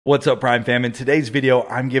What's up, Prime fam? In today's video,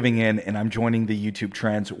 I'm giving in and I'm joining the YouTube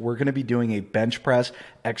trends. We're going to be doing a bench press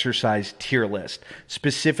exercise tier list,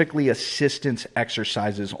 specifically assistance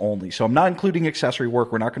exercises only. So I'm not including accessory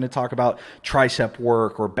work. We're not going to talk about tricep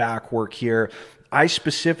work or back work here. I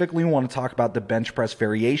specifically want to talk about the bench press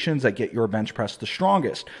variations that get your bench press the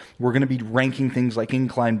strongest. We're going to be ranking things like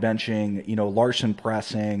incline benching, Larsen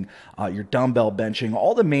pressing, your dumbbell benching,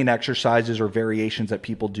 all the main exercises or variations that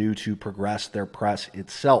people do to progress their press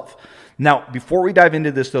itself. Now, before we dive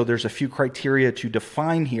into this though, there's a few criteria to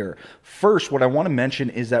define here. First, what I want to mention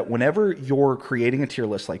is that whenever you're creating a tier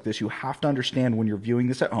list like this, you have to understand when you're viewing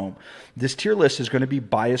this at home, this tier list is going to be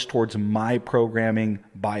biased towards my programming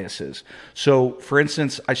biases. So for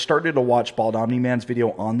instance, I started to watch Bald Omni Man's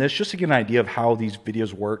video on this just to get an idea of how these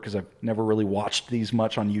videos work because I've never really watched these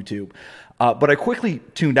much on YouTube. But I quickly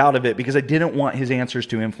tuned out of it because I didn't want his answers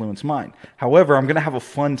to influence mine. However, I'm going to have a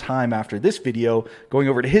fun time after this video going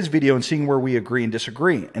over to his video and seeing where we agree and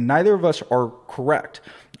disagree. And neither of us are correct.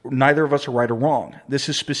 Neither of us are right or wrong. This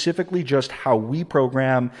is specifically just how we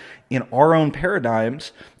program in our own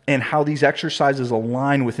paradigms and how these exercises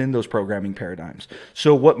align within those programming paradigms.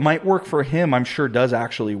 So what might work for him, I'm sure does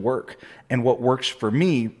actually work. And what works for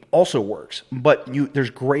me also works. But there's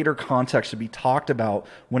greater context to be talked about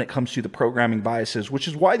when it comes to the programming biases, which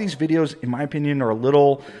is why these videos, in my opinion, are a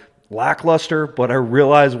little lackluster, but I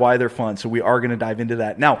realize why they're fun. So we are going to dive into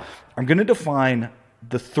that. Now, I'm going to define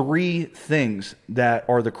the three things that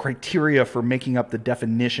are the criteria for making up the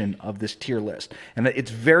definition of this tier list. And it's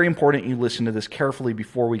very important you listen to this carefully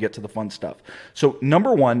before we get to the fun stuff. So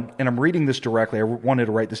number one, and I'm reading this directly, I wanted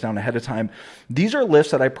to write this down ahead of time. These are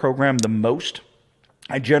lists that I program the most.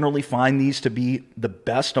 I generally find these to be the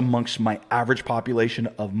best amongst my average population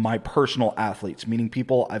of my personal athletes, meaning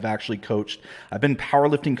people I've actually coached. I've been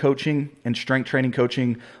powerlifting coaching and strength training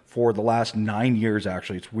coaching for the last 9 years,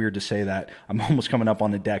 actually. It's weird to say that. I'm almost coming up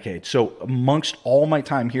on a decade. So amongst all my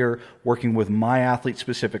time here working with my athletes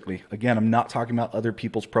specifically, again, I'm not talking about other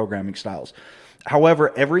people's programming styles.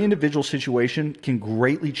 However, every individual situation can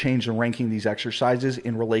greatly change the ranking of these exercises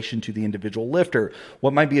in relation to the individual lifter.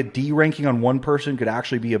 What might be a D ranking on one person could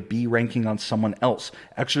actually be a B ranking on someone else.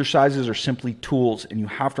 Exercises are simply tools, and you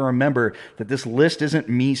have to remember that this list isn't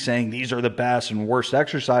me saying these are the best and worst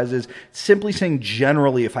exercises. It's simply saying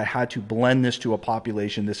generally, if I had to blend this to a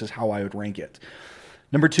population, this is how I would rank it.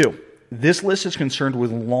 Number two, this list is concerned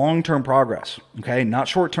with long-term progress, okay, not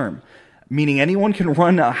short-term. Meaning anyone can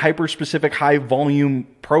run a hyper-specific high-volume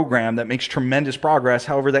program that makes tremendous progress.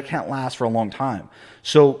 However, that can't last for a long time.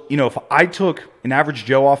 So, if I took an average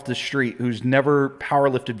Joe off the street who's never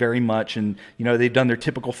powerlifted very much and, they've done their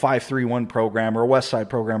typical 5-3-1 program or a West Side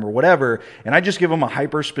program or whatever, and I just give them a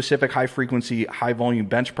hyper-specific, high-frequency, high-volume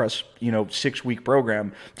bench press, 6-week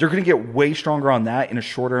program, they're going to get way stronger on that in a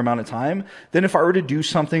shorter amount of time than if I were to do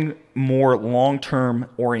something more long-term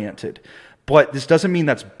oriented. But this doesn't mean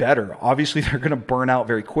that's better. Obviously, they're going to burn out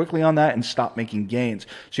very quickly on that and stop making gains.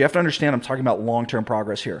 So you have to understand I'm talking about long-term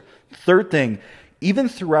progress here. Third thing, even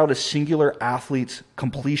throughout a singular athlete's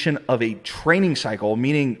completion of a training cycle,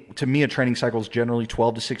 meaning to me a training cycle is generally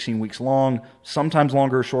 12 to 16 weeks long, sometimes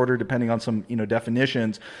longer or shorter depending on some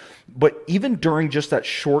definitions. But even during just that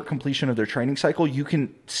short completion of their training cycle, you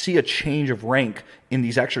can see a change of rank in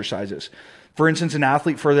these exercises. For instance, an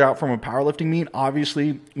athlete further out from a powerlifting meet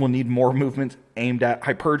obviously will need more movement aimed at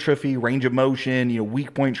hypertrophy, range of motion,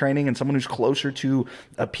 weak point training, and someone who's closer to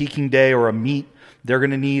a peaking day or a meet, they're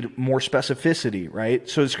going to need more specificity, right?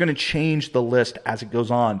 So it's going to change the list as it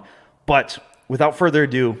goes on. But without further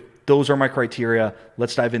ado, those are my criteria.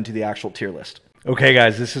 Let's dive into the actual tier list. Okay,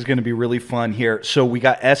 guys, this is going to be really fun here. So we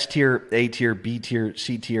got S tier, A tier, B tier,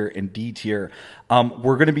 C tier, and D tier.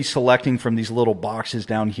 We're going to be selecting from these little boxes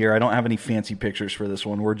down here. I don't have any fancy pictures for this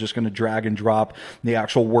one. We're just going to drag and drop the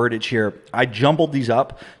actual wordage here. I jumbled these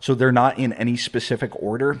up so they're not in any specific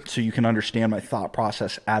order so you can understand my thought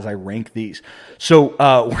process as I rank these. So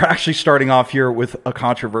we're actually starting off here with a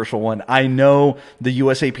controversial one. I know the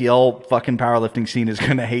USAPL fucking powerlifting scene is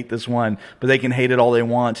going to hate this one, but they can hate it all they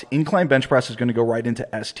want. Incline bench press is going to go right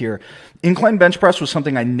into S tier. Incline bench press was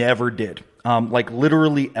something I never did. Like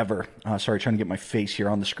literally ever. Sorry, trying to get my face here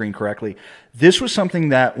on the screen correctly. This was something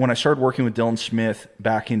that when I started working with Dylan Smith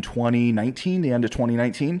back in 2019, the end of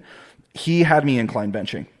 2019, he had me incline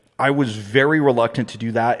benching. I was very reluctant to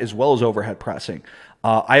do that as well as overhead pressing.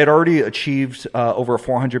 I had already achieved over a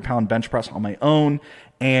 400-pound bench press on my own.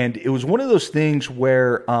 And it was one of those things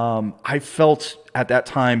where I felt at that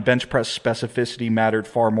time, bench press specificity mattered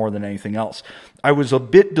far more than anything else. I was a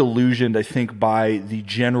bit delusioned, I think, by the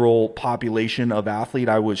general population of athlete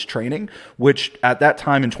I was training, which at that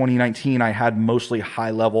time in 2019, I had mostly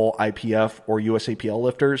high-level IPF or USAPL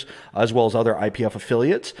lifters, as well as other IPF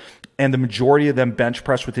affiliates. And the majority of them bench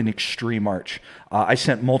press with an extreme arch. I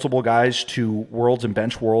sent multiple guys to Worlds and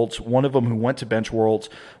Bench Worlds. One of them who went to Bench Worlds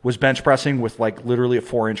was bench pressing with like literally a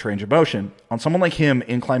 4-inch range of motion. On someone like him,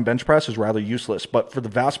 incline bench press is rather useless. But for the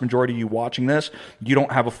vast majority of you watching this, you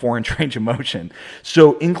don't have a 4-inch range of motion.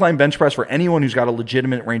 So incline bench press for anyone who's got a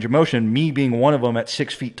legitimate range of motion, me being one of them at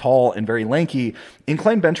 6 feet tall and very lanky,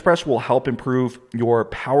 incline bench press will help improve your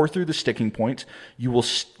power through the sticking points. You will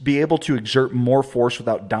be able to exert more force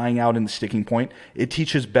without dying out in the sticking point. It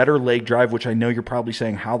teaches better leg drive, which I know you're probably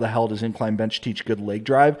saying, how the hell does incline bench teach good leg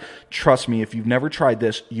drive? Trust me, if you've never tried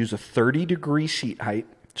this, use a 30-degree seat height,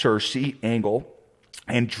 or seat angle,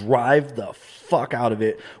 and drive the fuck out of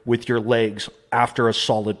it with your legs after a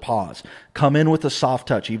solid pause. Come in with a soft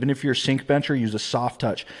touch. Even if you're a sink bencher, use a soft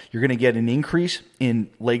touch. You're going to get an increase in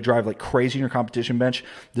leg drive like crazy in your competition bench.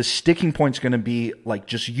 The sticking point's going to be like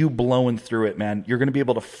just you blowing through it, man. You're going to be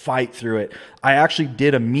able to fight through it. I actually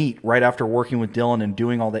did a meet right after working with Dylan and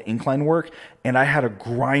doing all the incline work, and I had a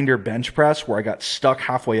grinder bench press where I got stuck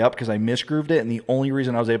halfway up because I misgrooved it, and the only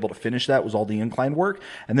reason I was able to finish that was all the incline work.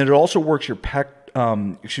 And then it also works your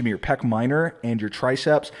your pec minor and your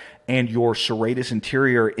triceps and your serratus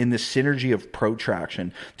anterior in the synergy of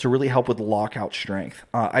protraction to really help with lockout strength.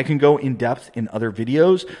 I can go in depth in other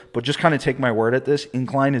videos, but just kind of take my word at this.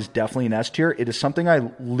 Incline is definitely an S tier. It is something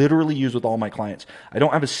I literally use with all my clients. I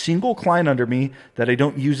don't have a single client under me that I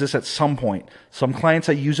don't use this at some point. Some clients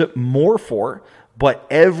I use it more for, but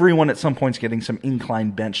everyone at some point is getting some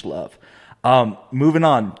incline bench love. Moving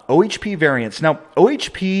on, OHP variance. Now,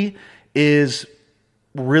 OHP is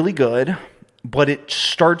really good, but it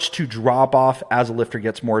starts to drop off as a lifter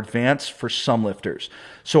gets more advanced for some lifters.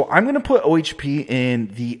 So I'm going to put OHP in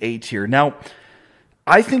the A tier. Now,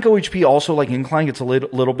 I think OHP also, like incline, gets a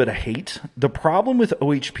little bit of hate. The problem with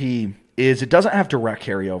OHP is it doesn't have direct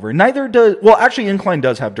carryover. Neither does, well, actually incline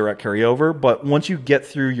does have direct carryover, but once you get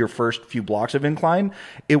through your first few blocks of incline,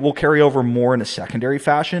 it will carry over more in a secondary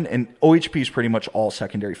fashion, and OHP is pretty much all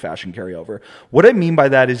secondary fashion carryover. What I mean by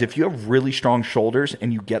that is if you have really strong shoulders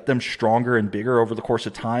and you get them stronger and bigger over the course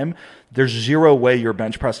of time, there's zero way your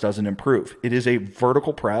bench press doesn't improve. It is a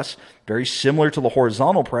vertical press, very similar to the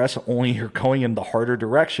horizontal press, only you're going in the harder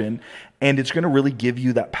direction, and it's going to really give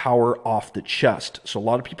you that power off the chest. So a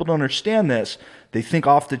lot of people don't understand this. They think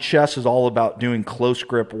off the chest is all about doing close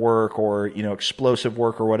grip work or, explosive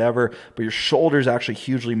work or whatever, but your shoulders actually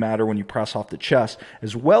hugely matter when you press off the chest,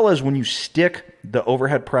 as well as when you stick the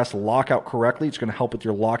overhead press lockout correctly. It's going to help with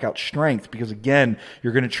your lockout strength because, again,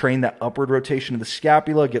 you're going to train that upward rotation of the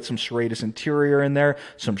scapula, get some serratus anterior in there,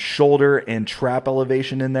 some shoulder and trap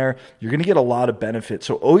elevation in there. You're going to get a lot of benefit.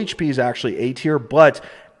 So OHP is actually A tier, but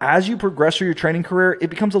as you progress through your training career, it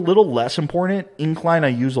becomes a little less important. Incline I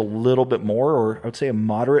use a little bit more, or I would say a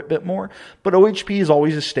moderate bit more, but OHP is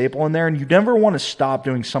always a staple in there, and you never want to stop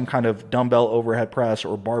doing some kind of dumbbell overhead press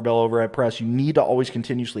or barbell overhead press. You need to always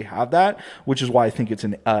continuously have that, which is why I think it's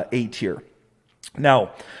an A tier. Now,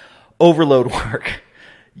 overload work.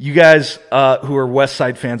 You guys who are West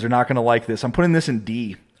Side fans are not going to like this. I'm putting this in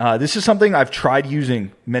D. This is something I've tried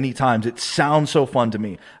using many times. It sounds so fun to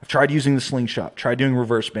me. I've tried using the slingshot, tried doing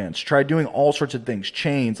reverse bands, tried doing all sorts of things,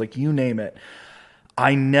 chains, like you name it.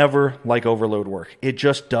 I never like overload work. It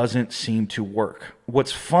just doesn't seem to work.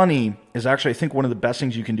 What's funny is actually I think one of the best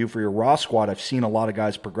things you can do for your raw squat, I've seen a lot of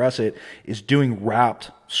guys progress it, is doing wrapped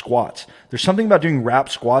squats. There's something about doing wrapped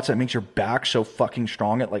squats that makes your back so fucking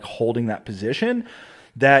strong at like holding that position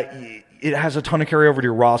that it has a ton of carryover to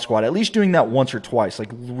your raw squat, at least doing that once or twice,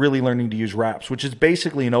 like really learning to use wraps, which is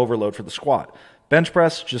basically an overload for the squat. Bench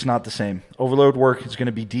press, just not the same. Overload work is going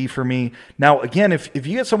to be D for me. Now, again, if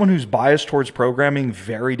you get someone who's biased towards programming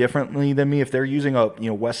very differently than me, if they're using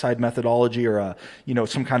a West Side methodology or a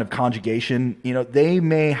some kind of conjugation, they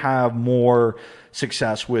may have more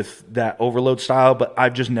success with that overload style, but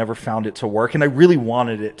I've just never found it to work, and I really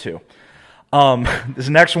wanted it to. This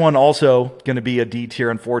next one also going to be a D tier,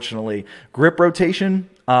 unfortunately. Grip rotation.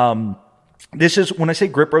 This is, when I say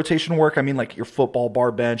grip rotation work, I mean like your football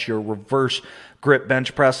bar bench, your reverse grip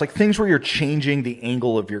bench press, like things where you're changing the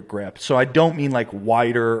angle of your grip. So I don't mean like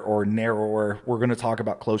wider or narrower. We're going to talk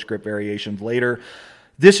about close grip variations later.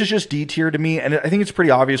 This is just D tier to me, and I think it's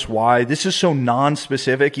pretty obvious why. This is so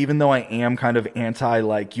non-specific, even though I am kind of anti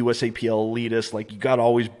like USAPL elitist, like you got to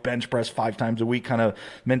always bench press 5 times a week kind of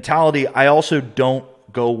mentality. I also don't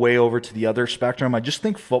go way over to the other spectrum. I just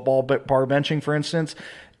think football bar benching, for instance,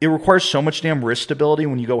 it requires so much damn wrist stability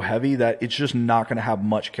when you go heavy that it's just not going to have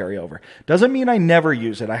much carryover. Doesn't mean I never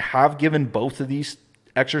use it. I have given both of these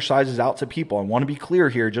exercises out to people. I want to be clear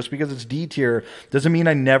here. Just because it's D tier doesn't mean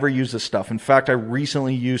I never use this stuff. In fact, I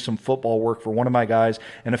recently used some football work for one of my guys,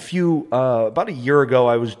 and about a year ago,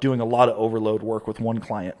 I was doing a lot of overload work with one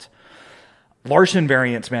client. Larsen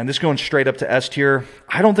variants, man, this going straight up to S tier.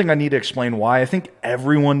 I don't think I need to explain why. I think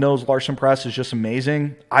everyone knows Larsen press is just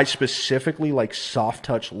amazing. I specifically like soft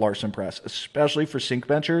touch Larsen press, especially for sink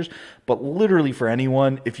benchers, but literally for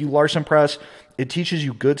anyone. If you Larsen press, it teaches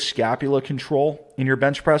you good scapula control in your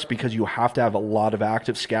bench press because you have to have a lot of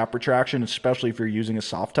active scap retraction, especially if you're using a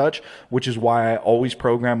soft touch, which is why I always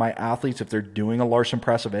program my athletes, if they're doing a Larsen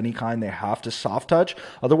press of any kind, they have to soft touch.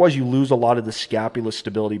 Otherwise, you lose a lot of the scapula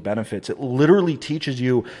stability benefits. It literally teaches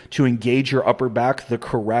you to engage your upper back the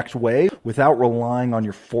correct way without relying on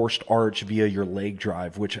your forced arch via your leg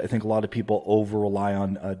drive, which I think a lot of people over rely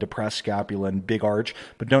on depressed scapula and big arch,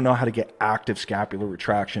 but don't know how to get active scapular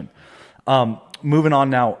retraction. Moving on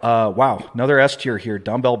now. Wow, another S tier here,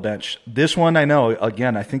 dumbbell bench. This one, I know,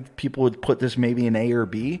 again, I think people would put this maybe in A or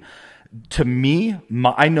B. To me,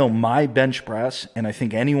 I know my bench press, and I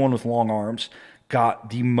think anyone with long arms got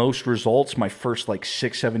the most results my first like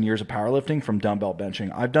 6-7 years of powerlifting from dumbbell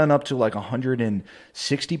benching. I've done up to like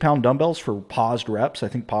 160 pound dumbbells for paused reps, I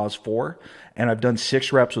think pause 4, and I've done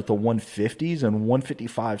 6 reps with the 150s and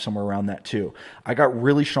 155 somewhere around that too. I got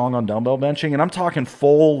really strong on dumbbell benching, and I'm talking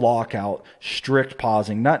full lockout, strict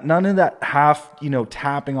pausing, none of that half,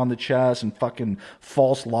 tapping on the chest and fucking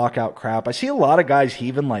false lockout crap. I see a lot of guys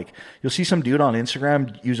even like, you'll see some dude on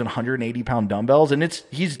Instagram using 180 pound dumbbells, and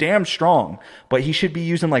he's damn strong, but he should be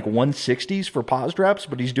using like 160s for paused reps,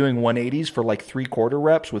 but he's doing 180s for like 3/4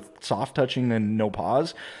 reps with soft touching and no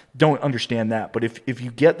pause. Don't understand that. But if you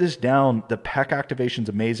get this down, the pec activation is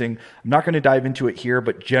amazing. I'm not going to dive into it here,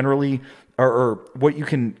 but generally, or what you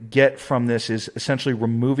can get from this is essentially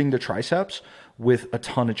removing the triceps with a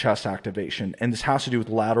ton of chest activation. And this has to do with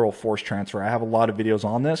lateral force transfer. I have a lot of videos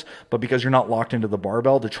on this, but because you're not locked into the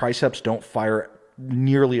barbell, the triceps don't fire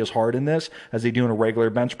nearly as hard in this as they do in a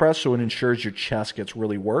regular bench press, so it ensures your chest gets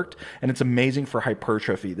really worked, and it's amazing for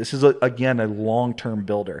hypertrophy. This is again a long-term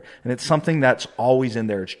builder, and it's something that's always in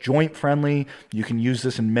there. It's joint friendly. You can use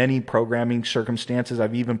this in many programming circumstances.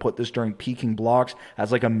 I've even put this during peaking blocks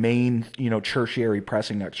as like a main tertiary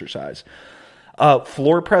pressing exercise.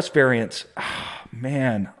 Floor press variants,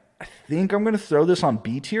 man, I think I'm going to throw this on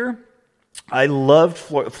B tier. I loved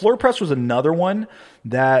floor press. Was another one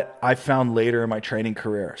that I found later in my training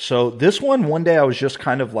career. So this one day I was just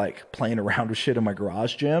kind of like playing around with shit in my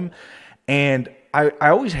garage gym, and I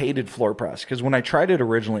always hated floor press because when I tried it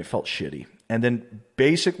originally, it felt shitty. And then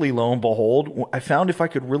basically, lo and behold, I found if I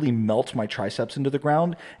could really melt my triceps into the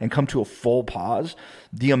ground and come to a full pause,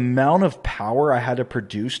 the amount of power I had to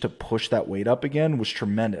produce to push that weight up again was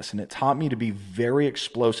tremendous. And it taught me to be very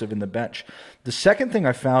explosive in the bench. The second thing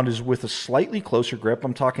I found is with a slightly closer grip,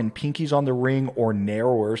 I'm talking pinkies on the ring or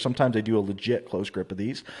narrower. Sometimes I do a legit close grip of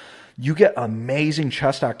these. You get amazing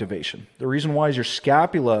chest activation. The reason why is your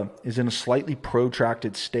scapula is in a slightly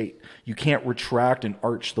protracted state. You can't retract and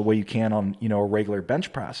arch the way you can on, a regular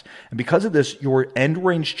bench press. And because of this, your end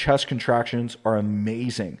range chest contractions are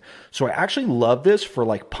amazing. So I actually love this for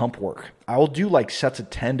like pump work. I will do like sets of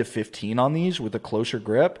 10 to 15 on these with a closer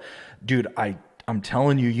grip. Dude, I'm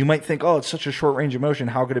telling you, you might think, oh, it's such a short range of motion.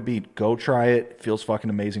 How could it be? Go try it. It feels fucking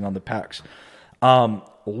amazing on the pecs.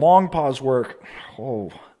 Long pause work.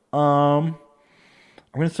 I'm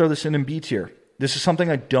going to throw this in B tier. This is something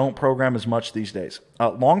I don't program as much these days.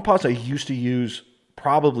 Long pause I used to use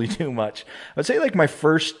probably too much. I'd say like my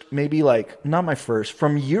first, maybe like, not my first,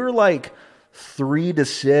 from year like 3 to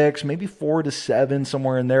 6, maybe 4 to 7,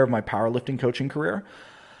 somewhere in there of my powerlifting coaching career.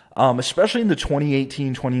 Especially in the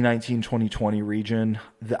 2018, 2019, 2020 region,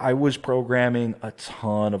 I was programming a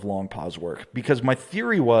ton of long pause work because my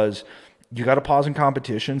theory was you got to pause in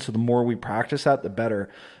competition. So the more we practice that, the better.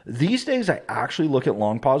 These days, I actually look at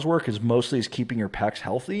long pause work as mostly as keeping your pecs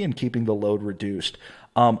healthy and keeping the load reduced.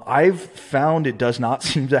 I've found it does not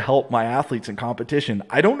seem to help my athletes in competition.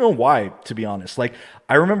 I don't know why, to be honest. Like,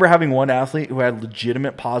 I remember having one athlete who had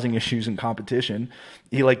legitimate pausing issues in competition.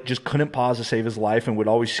 He like just couldn't pause to save his life and would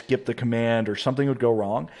always skip the command or something would go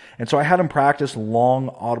wrong. And so I had him practice long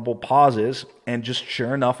audible pauses, and just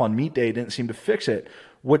sure enough on meet day, it didn't seem to fix it.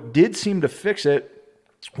 What did seem to fix it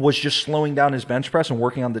was just slowing down his bench press and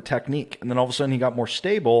working on the technique. And then all of a sudden he got more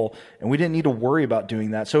stable and we didn't need to worry about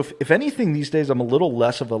doing that. So if anything, these days I'm a little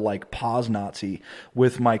less of a like pause Nazi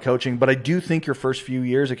with my coaching, but I do think your first few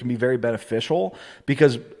years, it can be very beneficial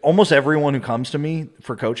because almost everyone who comes to me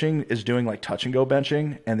for coaching is doing like touch and go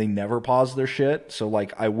benching and they never pause their shit. So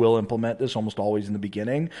like I will implement this almost always in the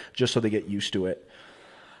beginning just so they get used to it.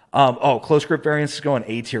 Close grip variance is going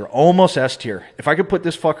A tier, almost S tier. If I could put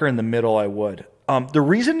this fucker in the middle, I would. The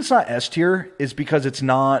reason it's not S tier is because it's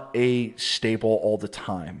not a staple all the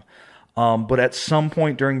time. But at some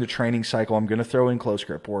point during the training cycle, I'm going to throw in close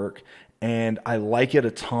grip work. And I like it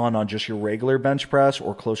a ton on just your regular bench press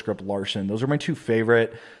or close grip Larsen. Those are my two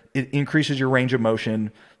favorite. It increases your range of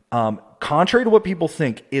motion. Contrary to what people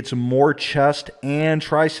think, it's more chest and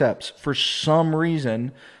triceps. For some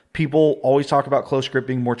reason, people always talk about close grip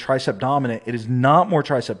being more tricep dominant. It is not more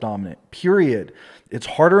tricep dominant, period. It's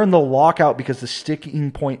harder in the lockout because the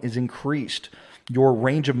sticking point is increased. Your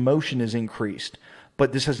range of motion is increased.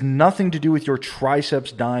 But this has nothing to do with your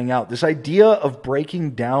triceps dying out. This idea of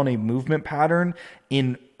breaking down a movement pattern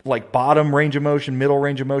in like bottom range of motion, middle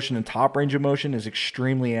range of motion, and top range of motion is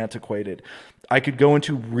extremely antiquated. I could go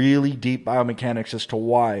into really deep biomechanics as to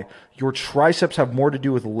why. Your triceps have more to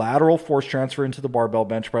do with lateral force transfer into the barbell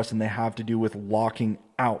bench press than they have to do with locking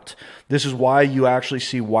out. This is why you actually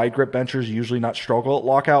see wide grip benchers usually not struggle at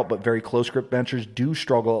lockout, but very close grip benchers do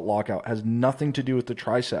struggle at lockout. It has nothing to do with the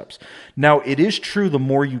triceps. Now, it is true the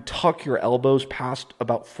more you tuck your elbows past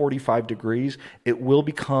about 45 degrees, it will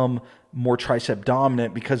become more tricep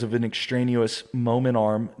dominant because of an extraneous moment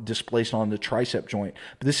arm displaced on the tricep joint.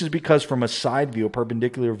 But this is because from a side view, a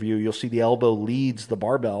perpendicular view, you'll see the elbow leads the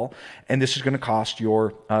barbell, and this is going to cost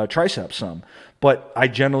your triceps some. But I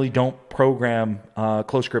generally don't program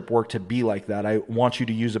close grip work to be like that. I want you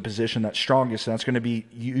to use a position that's strongest, and that's going to be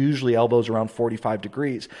usually elbows around 45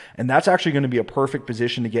 degrees. And that's actually going to be a perfect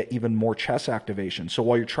position to get even more chest activation. So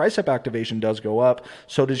while your tricep activation does go up,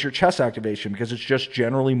 so does your chest activation because it's just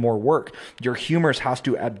generally more work. Your humerus has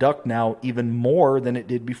to abduct now even more than it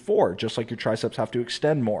did before, just like your triceps have to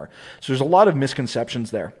extend more. So there's a lot of misconceptions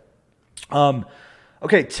there.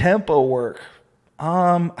 Okay, tempo work.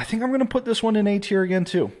 I think I'm going to put this one in A tier again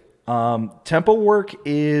too. Tempo work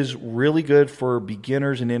is really good for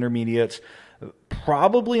beginners and intermediates.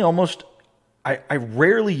 Probably almost, I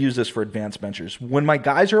rarely use this for advanced benchers. When my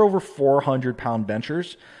guys are over 400 pound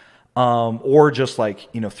benchers, or just like,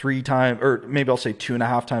 3 times, or maybe I'll say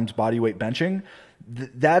 2.5 times body weight benching,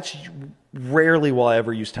 that's rarely will I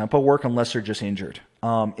ever use tempo work unless they're just injured.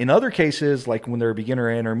 In other cases, like when they're a beginner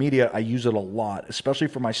or intermediate, I use it a lot, especially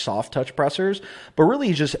for my soft touch pressers, but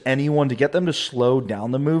really just anyone to get them to slow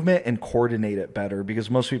down the movement and coordinate it better because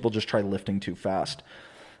most people just try lifting too fast.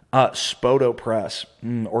 Spoto press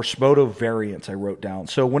or Spoto variance I wrote down.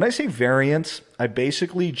 So when I say variance, I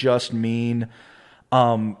basically just mean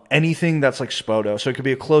anything that's like Spoto. So it could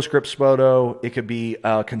be a close grip Spoto. It could be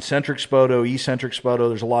a concentric Spoto, eccentric Spoto.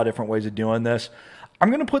 There's a lot of different ways of doing this. I'm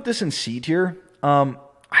going to put this in C tier.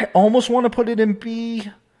 I almost want to put it in B.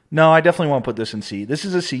 No, I definitely want to put this in C. This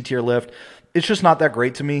is a C tier lift. It's just not that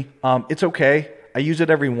great to me. It's okay. I use it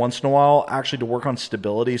every once in a while actually to work on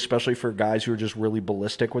stability, especially for guys who are just really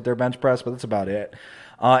ballistic with their bench press, but that's about it.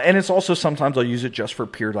 And it's also sometimes I'll use it just for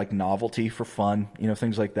pure like novelty, for fun,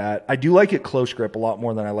 things like that. I do like it close grip a lot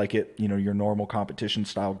more than I like it, your normal competition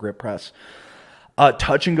style grip press.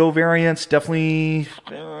 Touch and go variants, definitely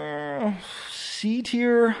C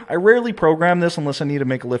tier. I rarely program this unless I need to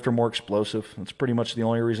make a lifter more explosive. That's pretty much the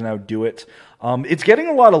only reason I would do it. It's getting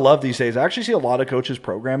a lot of love these days. I actually see a lot of coaches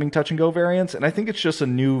programming touch and go variants, and I think it's just a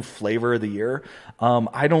new flavor of the year.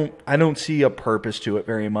 I don't see a purpose to it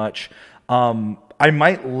very much. I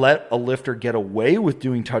might let a lifter get away with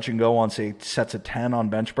doing touch and go on, say, sets of 10 on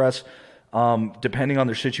bench press, depending on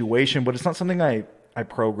their situation, but it's not something I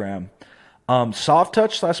program. Soft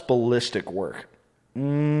touch / ballistic work.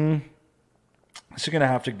 This is going to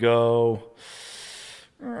have to go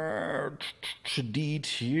D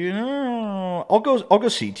tier. I'll go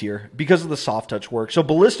C tier because of the soft touch work. So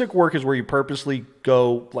ballistic work is where you purposely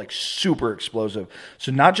go like super explosive.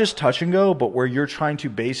 So not just touch and go, but where you're trying to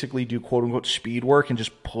basically do quote unquote speed work and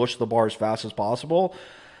just push the bar as fast as possible.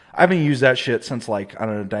 I haven't used that shit since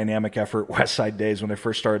dynamic effort West Side days when I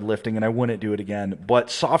first started lifting, and I wouldn't do it again.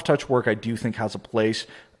 But soft touch work I do think has a place,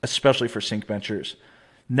 especially for sink benchers.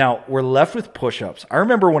 Now, we're left with push-ups. I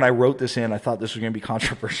remember when I wrote this in, I thought this was going to be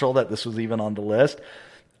controversial that this was even on the list.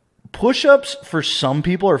 Push-ups for some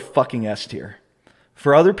people are fucking S tier.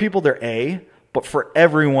 For other people, they're A, but for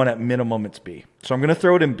everyone at minimum, it's B. So I'm going to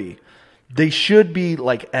throw it in B. They should be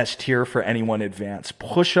like S tier for anyone advanced.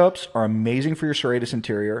 Push-ups are amazing for your serratus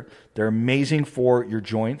anterior. They're amazing for your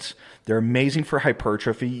joints. They're amazing for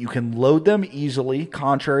hypertrophy. You can load them easily,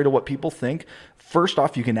 contrary to what people think. First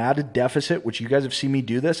off, you can add a deficit, which you guys have seen me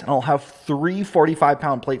do this, and I'll have 3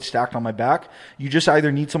 45-pound plates stacked on my back. You just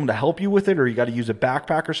either need someone to help you with it or you got to use a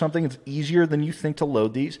backpack or something. It's easier than you think to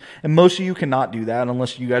load these. And most of you cannot do that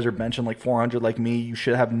unless you guys are benching like 400 like me. You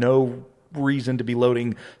should have no reason to be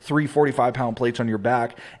loading 3 45-pound plates on your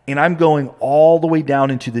back. And I'm going all the way down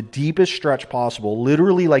into the deepest stretch possible,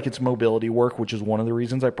 literally like it's mobility work, which is one of the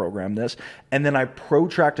reasons I programmed this. And then I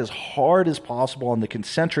protract as hard as possible on the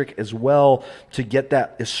concentric as well to get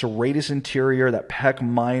that serratus anterior, that pec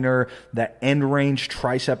minor, that end range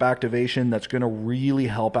tricep activation that's going to really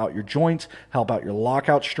help out your joints, help out your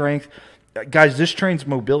lockout strength. Guys, this trains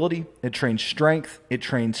mobility, it trains strength, it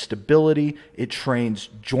trains stability, it trains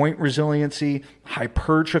joint resiliency,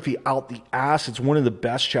 hypertrophy out the ass. It's one of the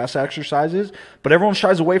best chest exercises, but everyone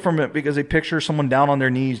shies away from it because they picture someone down on their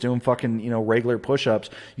knees doing fucking, regular push-ups.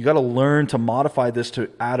 You got to learn to modify this to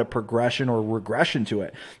add a progression or regression to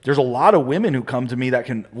it. There's a lot of women who come to me that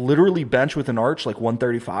can literally bench with an arch like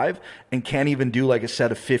 135 and can't even do like a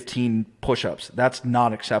set of 15 push-ups. That's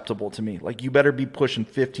not acceptable to me. Like, you better be pushing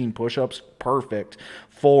 15 push-ups perfect,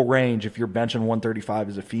 full range if you're benching 135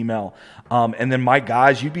 as a female. And then my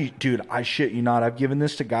guys, dude, I shit you not, I've given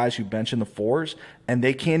this to guys who bench in the 4s and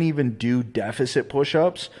they can't even do deficit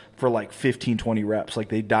push-ups for like 15, 20 reps. Like,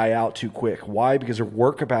 they die out too quick. Why? Because their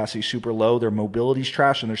work capacity is super low, their mobility's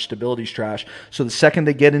trash, and their stability's trash. So the second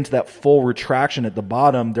they get into that full retraction at the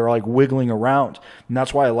bottom, they're like wiggling around. And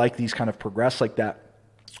that's why I like these kind of progress like that.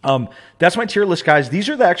 That's my tier list, guys. These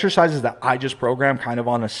are the exercises that I just program kind of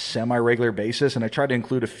on a semi-regular basis, and I try to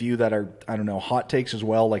include a few that are, I don't know, hot takes as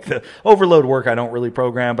well. Like the overload work I don't really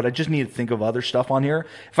program, but I just need to think of other stuff on here.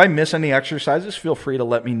 If I miss any exercises, feel free to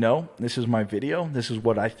let me know. This is my video. This is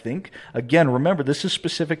what I think. Again, remember, this is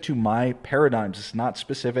specific to my paradigms. It's not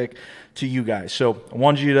specific to you guys. So I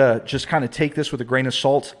wanted you to just kind of take this with a grain of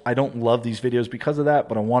salt. I don't love these videos because of that,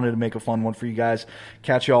 but I wanted to make a fun one for you guys.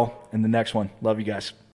 Catch y'all in the next one. Love you guys.